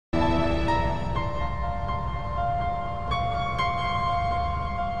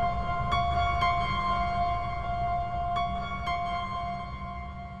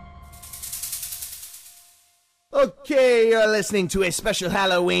Okay, you're listening to a special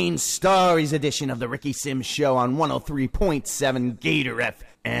Halloween Stories edition of the Ricky Sims Show on 103.7 Gator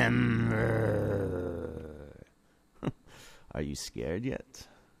FM. Are you scared yet?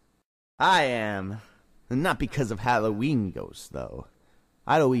 I am. Not because of Halloween ghosts, though.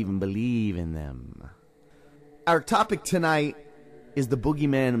 I don't even believe in them. Our topic tonight is the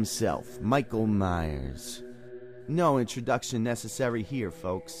boogeyman himself, Michael Myers. No introduction necessary here,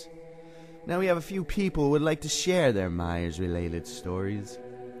 folks. Now we have a few people who would like to share their Myers-related stories.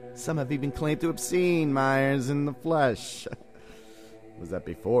 Some have even claimed to have seen Myers in the flesh. Was that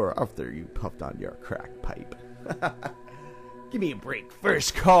before or after you puffed on your crack pipe? Give me a break.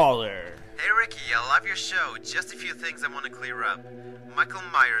 First caller. Hey Ricky, I love your show. Just a few things I want to clear up. Michael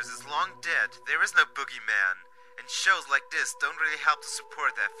Myers is long dead. There is no boogeyman. And shows like this don't really help to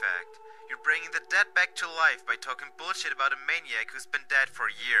support that fact. You're bringing the dead back to life by talking bullshit about a maniac who's been dead for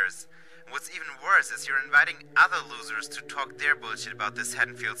years. And what's even worse is you're inviting other losers to talk their bullshit about this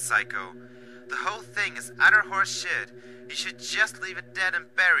Haddonfield psycho. The whole thing is utter horse shit. You should just leave it dead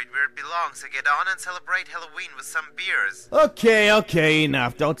and buried where it belongs and get on and celebrate Halloween with some beers. Okay,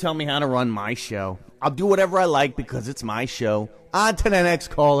 enough. Don't tell me how to run my show. I'll do whatever I like because it's my show. On to the next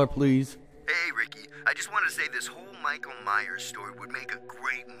caller, please. Hey, Ricky. I just wanted to say this whole Michael Myers story would make a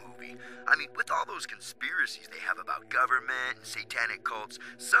great movie. I mean, with all those conspiracies they have about government and satanic cults,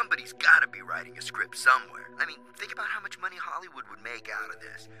 somebody's gotta be writing a script somewhere. I mean, think about how much money Hollywood would make out of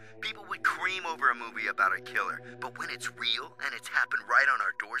this. People would cream over a movie about a killer, but when it's real and it's happened right on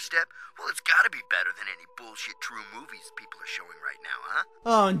our doorstep, well, it's gotta be better than any bullshit true movies people are showing right now, huh?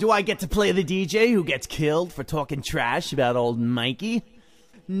 Oh, and do I get to play the DJ who gets killed for talking trash about old Mikey?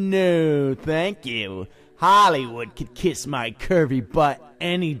 No, thank you. Hollywood could kiss my curvy butt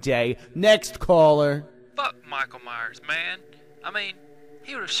any day. Next caller. Fuck Michael Myers, man. I mean,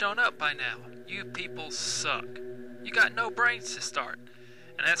 he would have shown up by now. You people suck. You got no brains to start.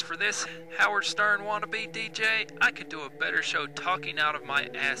 And as for this Howard Stern wannabe DJ, I could do a better show talking out of my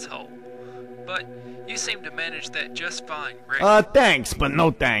asshole. But you seem to manage that just fine, Rick. Thanks, but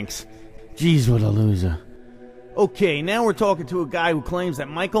no thanks. Jeez, what a loser. Okay, now we're talking to a guy who claims that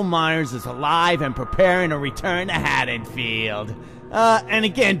Michael Myers is alive and preparing to return to Haddonfield. And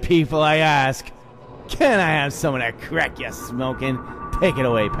again, people, I ask, can I have some of that crack you're smoking? Take it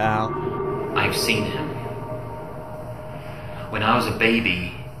away, pal. I've seen him. When I was a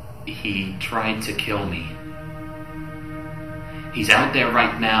baby, he tried to kill me. He's out there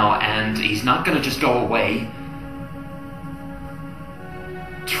right now, and he's not gonna just go away.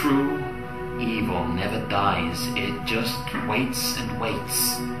 True evil never dies, it just waits and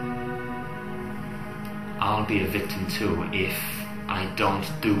waits. I'll be a victim too if I don't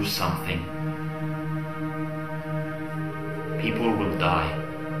do something. People will die.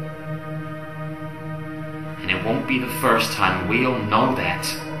 And it won't be the first time, we'll know that.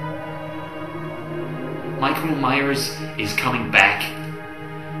 Michael Myers is coming back,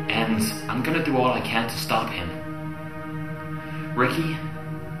 and I'm gonna do all I can to stop him. Ricky,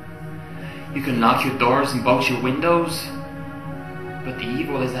 you can lock your doors and bolt your windows, but the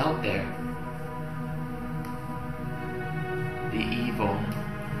evil is out there. The evil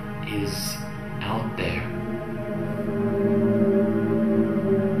is out there.